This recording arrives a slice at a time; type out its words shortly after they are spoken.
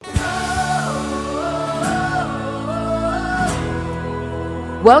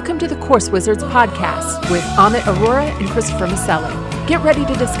Welcome to the Course Wizards podcast with Amit Arora and Christopher Maselli. Get ready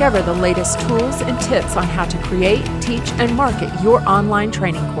to discover the latest tools and tips on how to create, teach, and market your online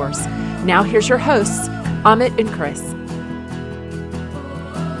training course. Now here's your hosts, Amit and Chris.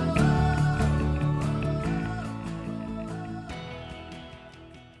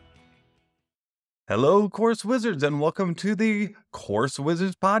 Hello, Course Wizards, and welcome to the Course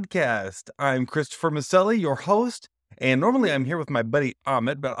Wizards podcast. I'm Christopher Maselli, your host, and normally I'm here with my buddy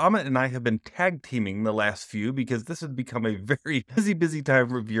Amit, but Amit and I have been tag teaming the last few because this has become a very busy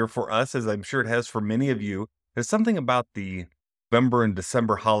time of year for us, as I'm sure it has for many of you. There's something about the November and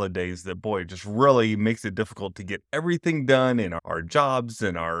December holidays that, boy, just really makes it difficult to get everything done in our jobs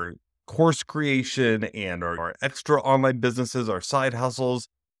and our course creation and our extra online businesses, our side hustles,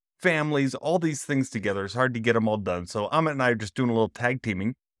 families, all these things together. It's hard to get them all done. So Amit and I are just doing a little tag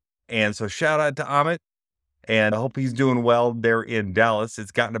teaming. And so shout out to Amit, and I hope he's doing well there in Dallas.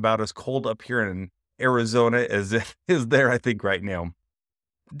 It's gotten about as cold up here in Arizona as it is there, I think, right now.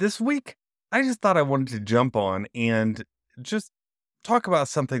 This week, I just thought I wanted to jump on and just talk about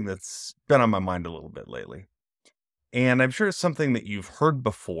something that's been on my mind a little bit lately. And I'm sure it's something that you've heard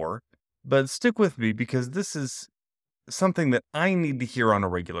before, but stick with me because this is something that I need to hear on a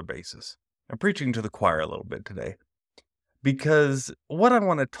regular basis. I'm preaching to the choir a little bit today because what I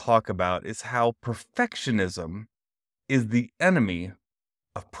want to talk about is how perfectionism is the enemy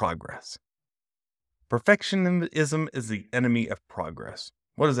of progress. Perfectionism is the enemy of progress.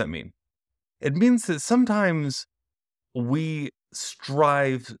 What does that mean? It means that sometimes we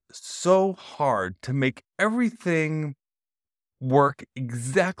strive so hard to make everything work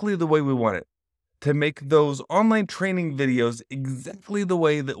exactly the way we want it, to make those online training videos exactly the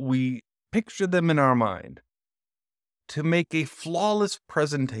way that we picture them in our mind, to make a flawless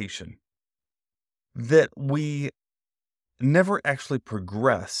presentation, that we never actually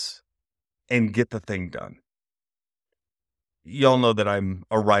progress and get the thing done. Y'all know that I'm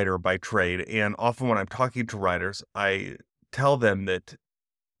a writer by trade, and often when I'm talking to writers, I tell them that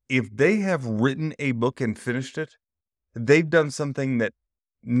if they have written a book and finished it, they've done something that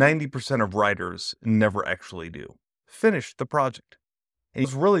 90% of writers never actually do. Finish the project. And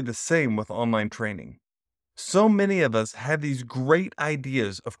it's really the same with online training. So many of us have these great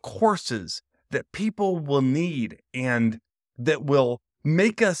ideas of courses that people will need and that will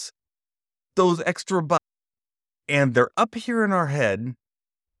make us those extra bucks. And they're up here in our head.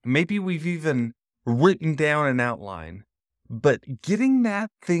 Maybe we've even written down an outline, but getting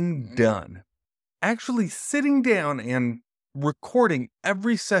that thing done, actually sitting down and recording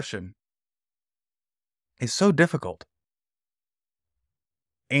every session is so difficult.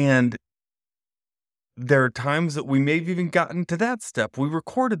 And there are times that we may have even gotten to that step. We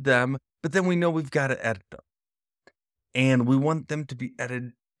recorded them, but then we know we've got to edit them. And we want them to be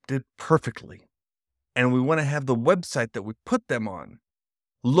edited perfectly. And we want to have the website that we put them on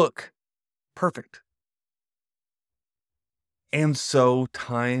look perfect. And so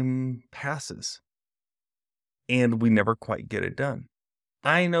time passes, and we never quite get it done.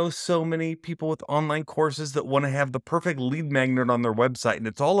 I know so many people with online courses that want to have the perfect lead magnet on their website, and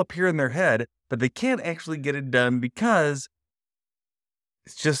it's all up here in their head, but they can't actually get it done because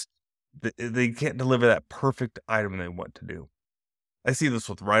it's just, they can't deliver that perfect item they want to do. I see this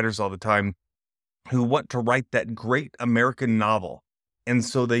with writers all the time who want to write that great American novel, and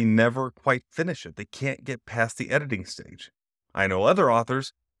so they never quite finish it. They can't get past the editing stage. I know other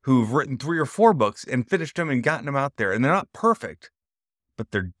authors who've written 3 or 4 books and finished them and gotten them out there, and they're not perfect,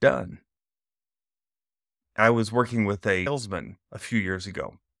 but they're done. I was working with a salesman a few years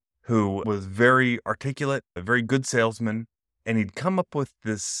ago who was very articulate, a very good salesman, and he'd come up with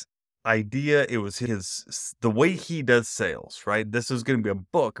this idea. It was the way he does sales, right? This is going to be a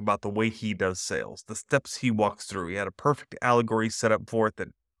book about the way he does sales, the steps he walks through. He had a perfect allegory set up for it that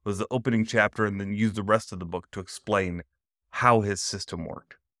was the opening chapter, and then used the rest of the book to explain how his system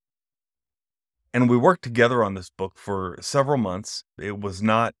worked. And we worked together on this book for several months. It was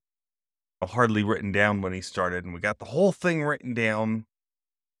not hardly written down when he started, and we got the whole thing written down.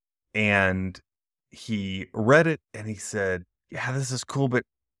 And he read it and he said, "Yeah, this is cool, but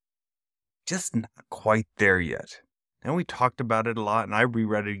just not quite there yet." And we talked about it a lot, and I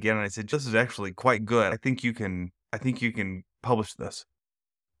reread it again, and I said, "This is actually quite good. I think you can publish this."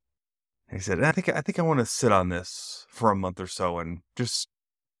 And he said, I think I want to sit on this for a month or so and just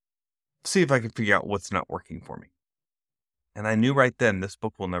see if I can figure out what's not working for me." And I knew right then this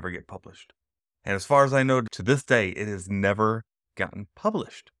book will never get published. And as far as I know, to this day, it has never gotten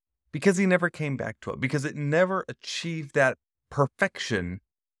published because he never came back to it, because it never achieved that perfection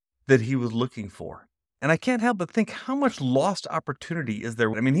that he was looking for. And I can't help but think how much lost opportunity is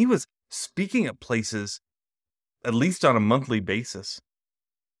there. I mean, he was speaking at places at least on a monthly basis.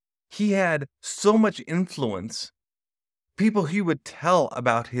 He had so much influence. People he would tell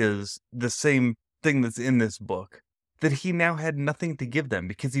about the same thing that's in this book, that he now had nothing to give them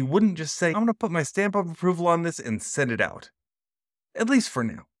because he wouldn't just say, I'm going to put my stamp of approval on this and send it out. At least for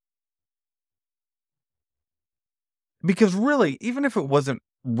now. Because really, even if it wasn't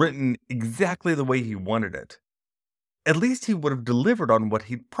written exactly the way he wanted it, at least he would have delivered on what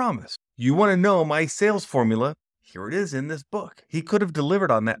he'd promised. You want to know my sales formula? Here it is in this book. He could have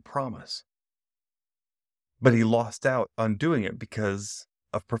delivered on that promise. But he lost out on doing it because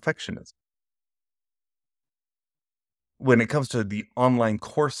of perfectionism. When it comes to the online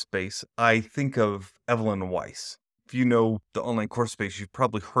course space, I think of Evelyn Weiss. If you know the online course space, you've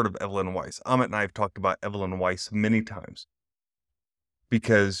probably heard of Evelyn Weiss. Amit and I have talked about Evelyn Weiss many times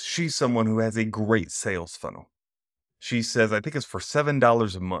because she's someone who has a great sales funnel. She says, I think it's for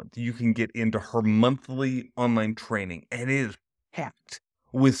 $7 a month, you can get into her monthly online training, and it is packed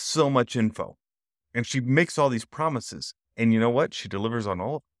with so much info. And she makes all these promises, and you know what? She delivers on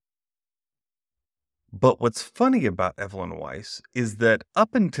all of them. But what's funny about Evelyn Weiss is that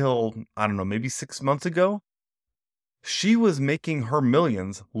up until, I don't know, maybe 6 months ago, she was making her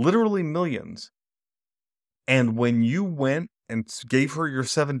millions, literally millions. And when you went and gave her your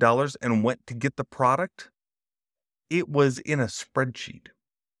 $7 and went to get the product, it was in a spreadsheet.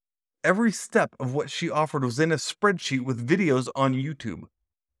 Every step of what she offered was in a spreadsheet with videos on YouTube.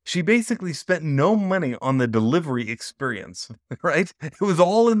 She basically spent no money on the delivery experience, right? It was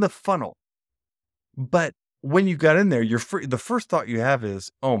all in the funnel. But when you got in there, the first thought you have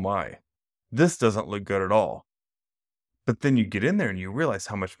is, oh my, this doesn't look good at all. But then you get in there and you realize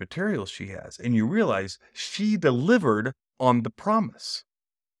how much material she has, and you realize she delivered on the promise.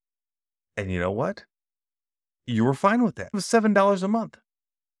 And you know what? You were fine with that. It was $7 a month.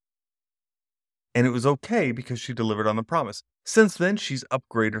 And it was okay because she delivered on the promise. Since then, she's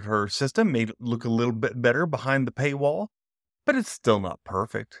upgraded her system, made it look a little bit better behind the paywall, but it's still not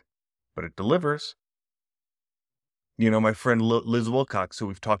perfect, but it delivers. You know, my friend Liz Wilcox, who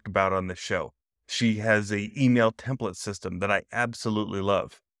we've talked about on this show, she has a email template system that I absolutely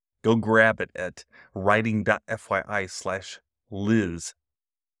love. Go grab it at writing.fyi/Liz.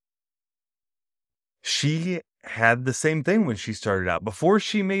 She had the same thing when she started out. Before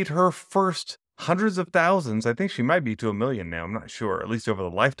she made her first hundreds of thousands, I think she might be to 1 million now, I'm not sure, at least over the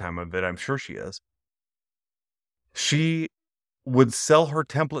lifetime of it, I'm sure she is. She would sell her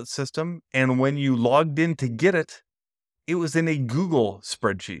template system, and when you logged in to get it, it was in a Google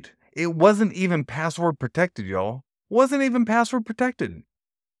spreadsheet. It wasn't even password protected, y'all. Wasn't even password protected.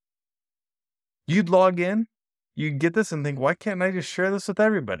 You'd log in, you'd get this and think, why can't I just share this with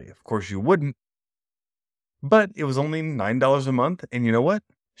everybody? Of course you wouldn't. But it was only $9 a month, and you know what?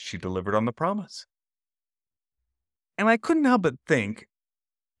 She delivered on the promise. And I couldn't help but think,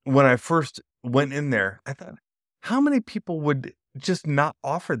 when I first went in there, I thought, how many people would just not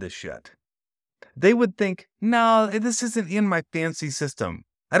offer this yet? They would think, no, this isn't in my fancy system.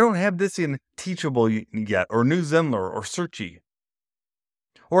 I don't have this in Teachable yet, or New Zenler, or Searchy.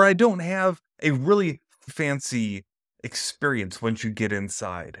 Or I don't have a really fancy experience once you get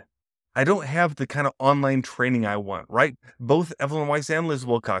inside. I don't have the kind of online training I want, right? Both Evelyn Weiss and Liz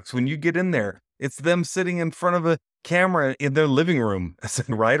Wilcox, when you get in there, it's them sitting in front of a camera in their living room,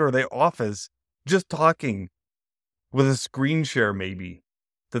 right? Or their office, just talking with a screen share maybe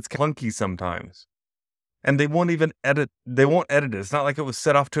that's clunky sometimes. And they won't even edit. They won't edit it. It's not like it was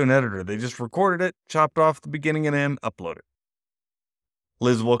set off to an editor. They just recorded it, chopped off the beginning and end, upload it.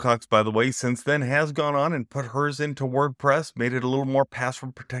 Liz Wilcox, by the way, since then has gone on and put hers into WordPress, made it a little more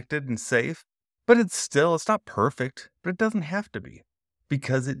password protected and safe. But it's not perfect, but it doesn't have to be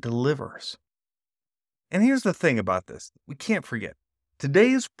because it delivers. And here's the thing about this. We can't forget.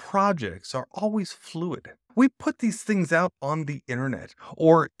 Today's projects are always fluid. We put these things out on the internet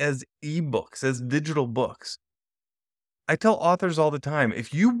or as ebooks, as digital books. I tell authors all the time,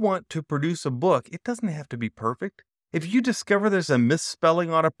 if you want to produce a book, it doesn't have to be perfect. If you discover there's a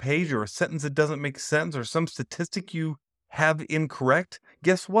misspelling on a page or a sentence that doesn't make sense or some statistic you have incorrect,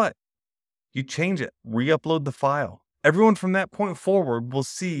 guess what? You change it, re-upload the file. Everyone from that point forward will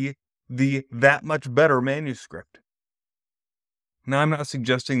see that much better manuscript. Now, I'm not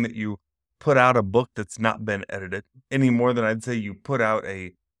suggesting that you put out a book that's not been edited any more than I'd say you put out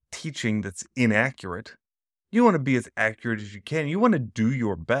a teaching that's inaccurate. You want to be as accurate as you can. You want to do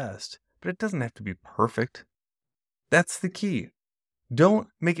your best, but it doesn't have to be perfect. That's the key. Don't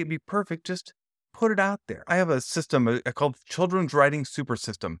make it be perfect. Just put it out there. I have a system called Children's Writing Super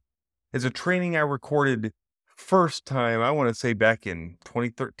System. is a training I recorded first time, I want to say back in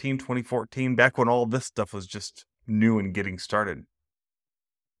 2013, 2014, back when all this stuff was just new and getting started.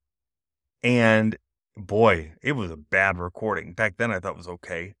 And boy, it was a bad recording. Back then I thought it was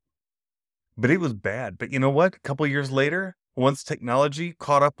okay, but it was bad. But you know what? A couple years later, once technology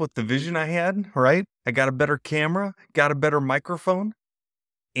caught up with the vision I had, right? I got a better camera, got a better microphone,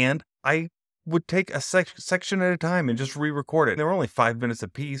 and I would take a section at a time and just re-record it. They were only 5 minutes a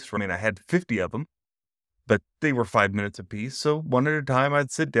piece. I mean, I had 50 of them, but they were 5 minutes a piece. So one at a time,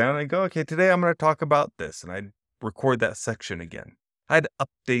 I'd sit down and I'd go, okay, today I'm going to talk about this. And I'd record that section again. I'd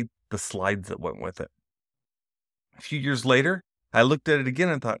update the slides that went with it. A few years later, I looked at it again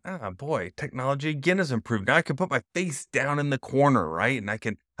and thought, boy, technology again has improved. Now I can put my face down in the corner, right?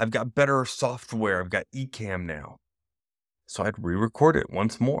 And I've got better software. I've got Ecamm now. So I'd re-record it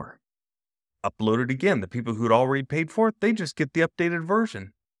once more. Upload it again. The people who'd already paid for it, they just get the updated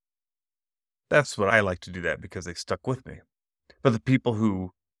version. That's what I like to do that because they stuck with me. But the people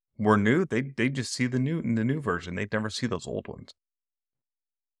who were new, they just see the new version. They'd never see those old ones.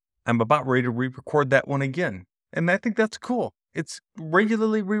 I'm about ready to re-record that one again. And I think that's cool. It's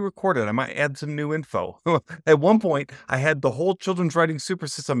regularly re-recorded. I might add some new info. At one point, I had the whole children's writing super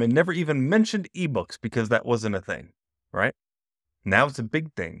system and never even mentioned ebooks because that wasn't a thing, right? Now it's a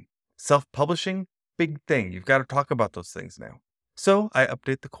big thing. Self-publishing, big thing. You've got to talk about those things now. So I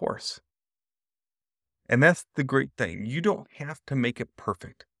update the course. And that's the great thing. You don't have to make it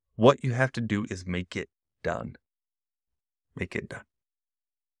perfect. What you have to do is make it done. Make it done.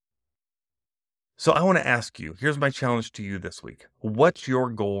 So I want to ask you, here's my challenge to you this week. What's your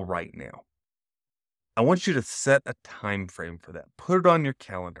goal right now? I want you to set a time frame for that. Put it on your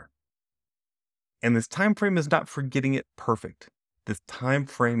calendar. And this time frame is not for getting it perfect. This time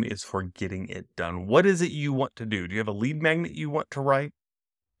frame is for getting it done. What is it you want to do? Do you have a lead magnet you want to write?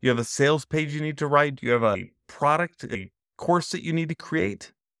 Do you have a sales page you need to write? Do you have a product, a course that you need to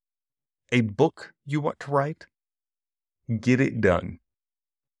create? A book you want to write? Get it done.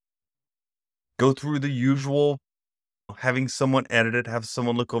 Go through the usual, having someone edit it, have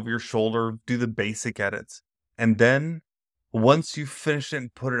someone look over your shoulder, do the basic edits. And then once you finish it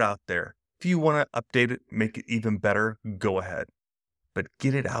and put it out there, if you want to update it, make it even better, go ahead. But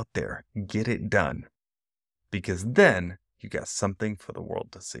get it out there, get it done. Because then you got something for the world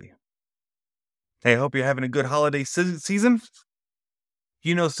to see. Hey, I hope you're having a good holiday season.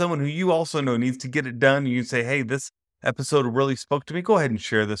 You know someone who you also know needs to get it done. You say, hey, this episode really spoke to me. Go ahead and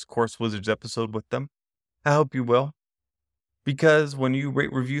share this Course Wizards episode with them. I hope you will. Because when you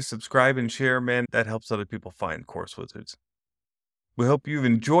rate, review, subscribe, and share, man, that helps other people find Course Wizards. We hope you've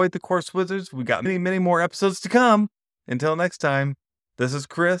enjoyed the Course Wizards. We got many, many more episodes to come. Until next time, this is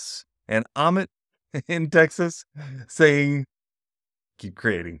Chris and Amit in Texas saying, keep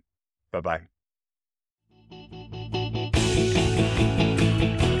creating. Bye-bye.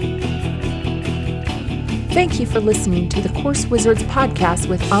 Thank you for listening to the Course Wizards podcast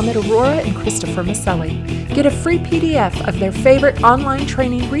with Amit Arora and Christopher Maselli. Get a free PDF of their favorite online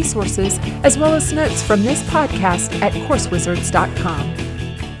training resources, as well as notes from this podcast at CourseWizards.com.